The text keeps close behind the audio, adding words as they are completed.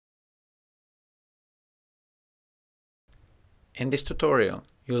In this tutorial,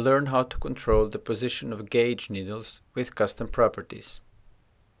 you'll learn how to control the position of gauge needles with custom properties.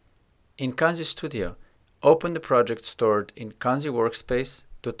 In Kanzi Studio, open the project stored in Kanzi Workspace,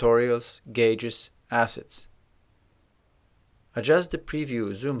 Tutorials, Gauges, Assets. Adjust the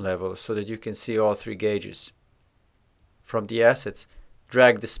preview zoom level so that you can see all three gauges. From the assets,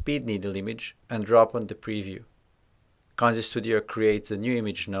 drag the speed needle image and drop on the preview. Kanzi Studio creates a new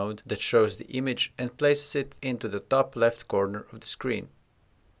image node that shows the image and places it into the top left corner of the screen.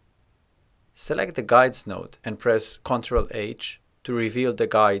 Select the Guides node and press Ctrl-H to reveal the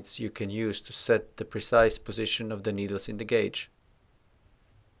guides you can use to set the precise position of the needles in the gauge.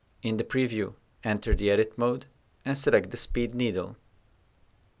 In the preview, enter the Edit mode and select the speed needle.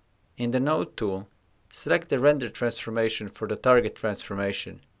 In the Node tool, select the Render transformation for the target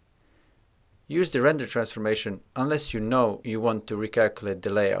transformation. Use the render transformation unless you know you want to recalculate the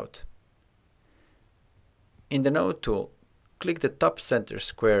layout. In the Node tool, click the top center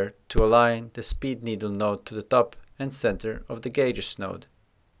square to align the speed needle node to the top and center of the gauges node.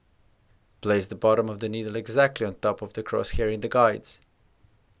 Place the bottom of the needle exactly on top of the crosshair in the guides.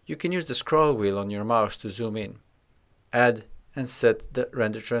 You can use the scroll wheel on your mouse to zoom in. Add and set the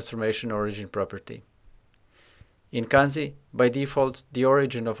render transformation origin property. In Kanzi, by default, the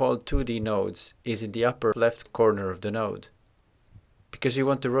origin of all 2D nodes is in the upper left corner of the node. Because you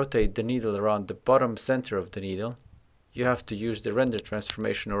want to rotate the needle around the bottom center of the needle, you have to use the render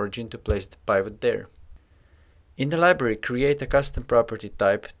transformation origin to place the pivot there. In the library, create a custom property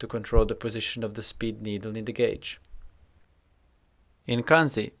type to control the position of the speed needle in the gauge. In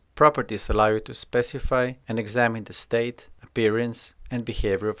Kanzi, properties allow you to specify and examine the state, appearance, and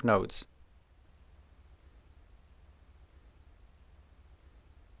behavior of nodes.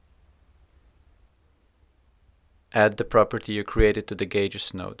 Add the property you created to the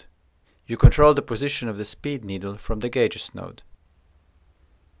Gauges node. You control the position of the speed needle from the Gauges node.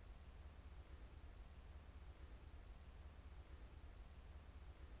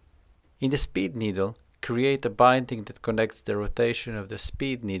 In the speed needle, create a binding that connects the rotation of the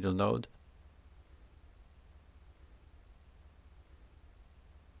speed needle node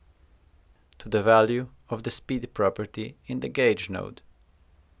to the value of the speed property in the gauge node.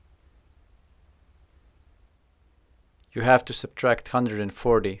 You have to subtract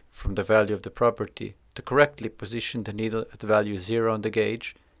 140 from the value of the property to correctly position the needle at value 0 on the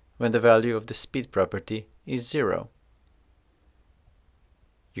gauge when the value of the speed property is 0.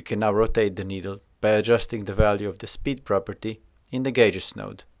 You can now rotate the needle by adjusting the value of the speed property in the gauges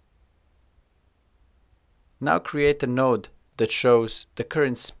node. Now create a node that shows the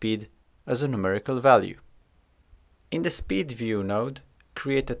current speed as a numerical value. In the speed view node,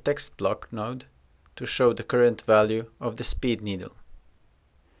 create a text block node to show the current value of the speed needle.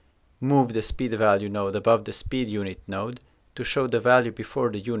 Move the speed value node above the speed unit node to show the value before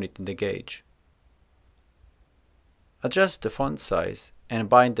the unit in the gauge. Adjust the font size and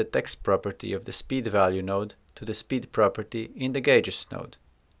bind the text property of the speed value node to the speed property in the gauges node.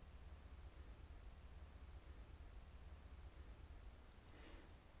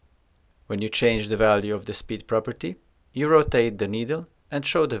 When you change the value of the speed property, you rotate the needle and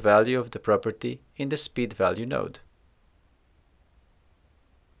show the value of the property in the speed value node.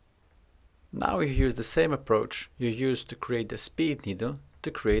 Now you use the same approach you used to create the speed needle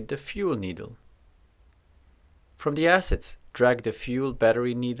to create the fuel needle. From the assets, drag the fuel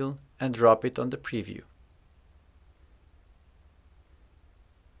battery needle and drop it on the preview.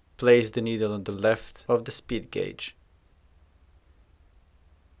 Place the needle on the left of the speed gauge.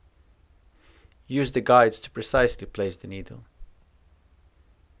 Use the guides to precisely place the needle.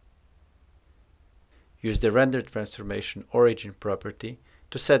 Use the render transformation origin property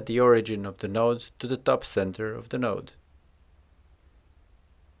to set the origin of the node to the top center of the node.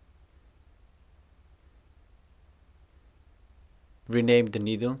 Rename the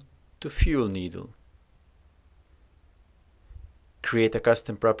needle to fuel needle. Create a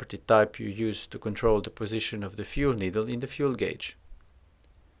custom property type you use to control the position of the fuel needle in the fuel gauge.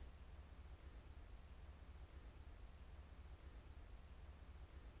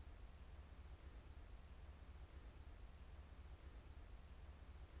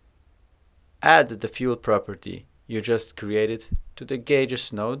 Add the fuel property you just created to the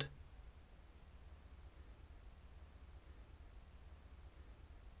gauges node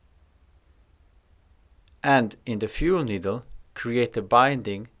and in the fuel needle, create a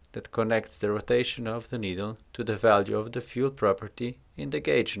binding that connects the rotation of the needle to the value of the fuel property in the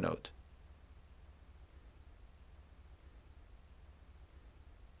gauge node.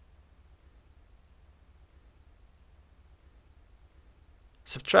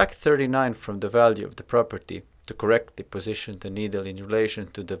 Subtract 39 from the value of the property to correctly position the needle in relation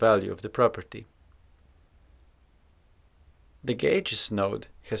to the value of the property. The gauges node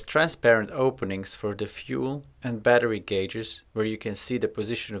has transparent openings for the fuel and battery gauges where you can see the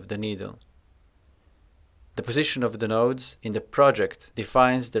position of the needle. The position of the nodes in the project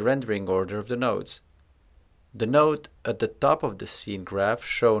defines the rendering order of the nodes. The node at the top of the scene graph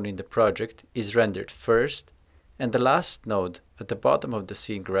shown in the project is rendered first, and the last node at the bottom of the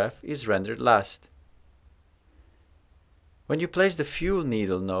scene graph is rendered last. When you place the fuel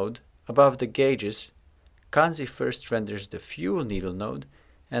needle node above the gauges, Kanzi first renders the fuel needle node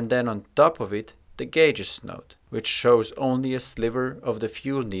and then on top of it the gauges node, which shows only a sliver of the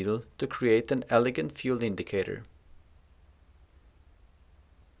fuel needle to create an elegant fuel indicator.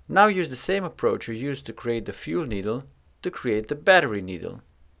 Now use the same approach you used to create the fuel needle to create the battery needle.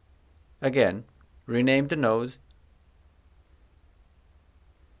 Again, rename the node.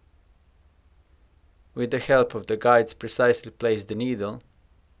 With the help of the guides, precisely place the needle.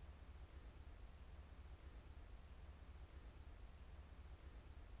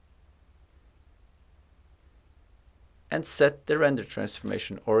 And set the render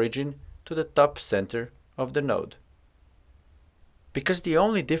transformation origin to the top center of the node. Because the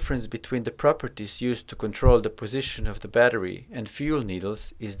only difference between the properties used to control the position of the battery and fuel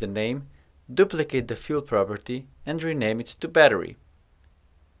needles is the name, duplicate the fuel property and rename it to battery.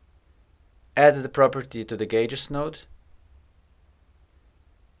 Add the property to the gauges node.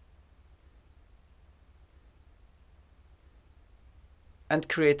 And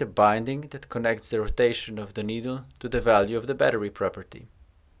create a binding that connects the rotation of the needle to the value of the battery property.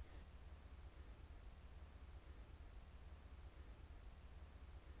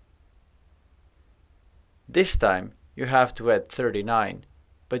 This time you have to add 39,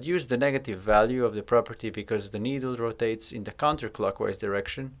 but use the negative value of the property because the needle rotates in the counterclockwise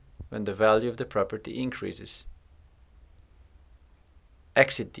direction when the value of the property increases.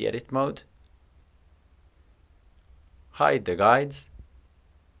 Exit the edit mode. Hide the guides.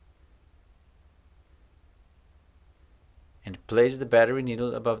 And place the battery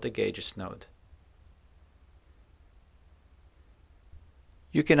needle above the gauges node.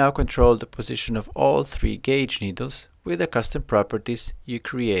 You can now control the position of all three gauge needles with the custom properties you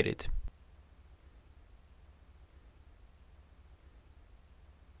created.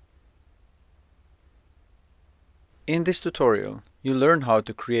 In this tutorial, you learn how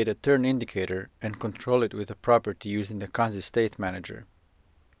to create a turn indicator and control it with a property using the Kanzi State Manager.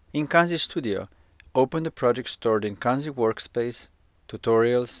 In Kanzi Studio, open the project stored in Kanzi Workspace,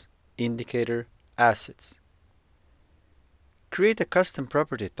 Tutorials, Indicator, Assets. Create a custom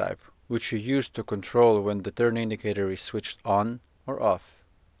property type, which you use to control when the turn indicator is switched on or off.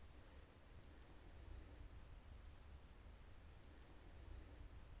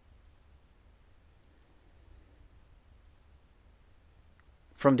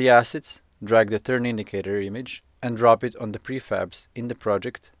 From the assets, drag the turn indicator image and drop it on the prefabs in the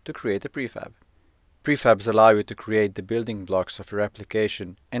project to create a prefab. Prefabs allow you to create the building blocks of your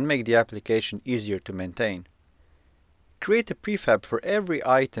application and make the application easier to maintain. Create a prefab for every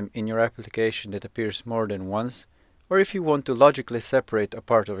item in your application that appears more than once, or if you want to logically separate a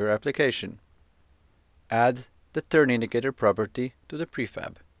part of your application. Add the turn indicator property to the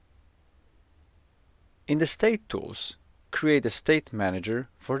prefab. In the State Tools, create a state manager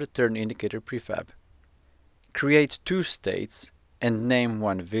for the turn indicator prefab. Create two states and name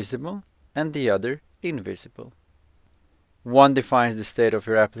one visible and the other invisible. One defines the state of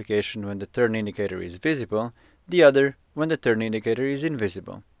your application when the turn indicator is visible, the other when the turn indicator is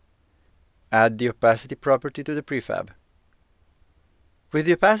invisible. Add the opacity property to the prefab. With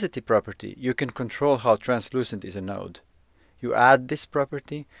the opacity property, you can control how translucent is a node. You add this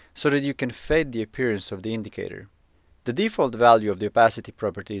property so that you can fade the appearance of the indicator. The default value of the opacity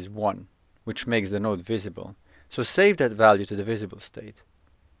property is 1, which makes the node visible, so save that value to the visible state.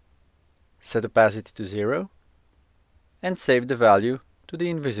 Set opacity to 0 and save the value to the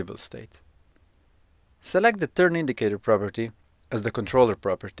invisible state. Select the turn indicator property as the controller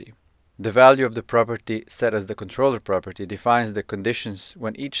property. The value of the property set as the controller property defines the conditions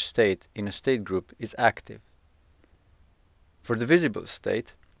when each state in a state group is active. For the visible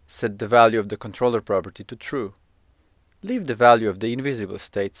state, set the value of the controller property to true. Leave the value of the invisible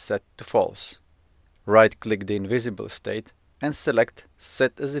state set to false. Right-click the invisible state and select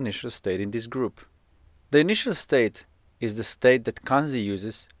Set as Initial State in this group. The initial state is the state that Kanzi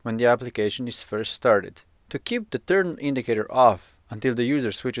uses when the application is first started. To keep the turn indicator off until the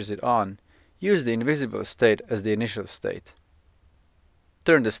user switches it on, use the invisible state as the initial state.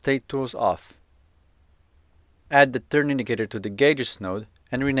 Turn the state tools off. Add the turn indicator to the gauges node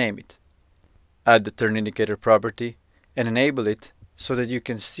and rename it. Add the turn indicator property and enable it so that you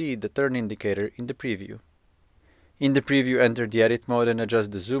can see the turn indicator in the preview. In the preview, enter the edit mode and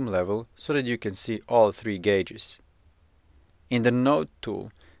adjust the zoom level so that you can see all 3 gauges. In the Node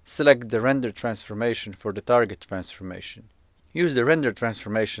tool, select the render transformation for the target transformation. Use the render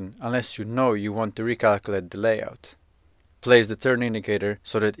transformation unless you know you want to recalculate the layout. Place the turn indicator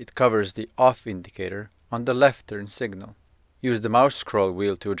so that it covers the off indicator on the left turn signal. Use the mouse scroll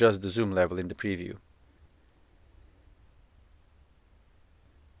wheel to adjust the zoom level in the preview.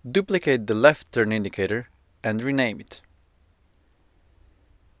 Duplicate the left turn indicator and rename it.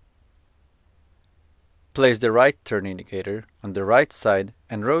 Place the right turn indicator on the right side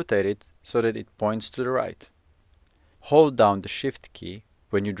and rotate it so that it points to the right. Hold down the Shift key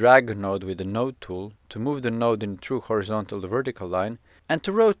when you drag a node with the Node tool to move the node in a true horizontal or vertical line and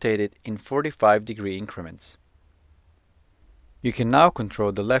to rotate it in 45-degree increments. You can now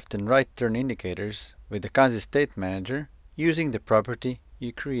control the left and right turn indicators with the Kanzi State Manager using the property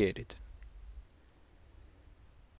you created.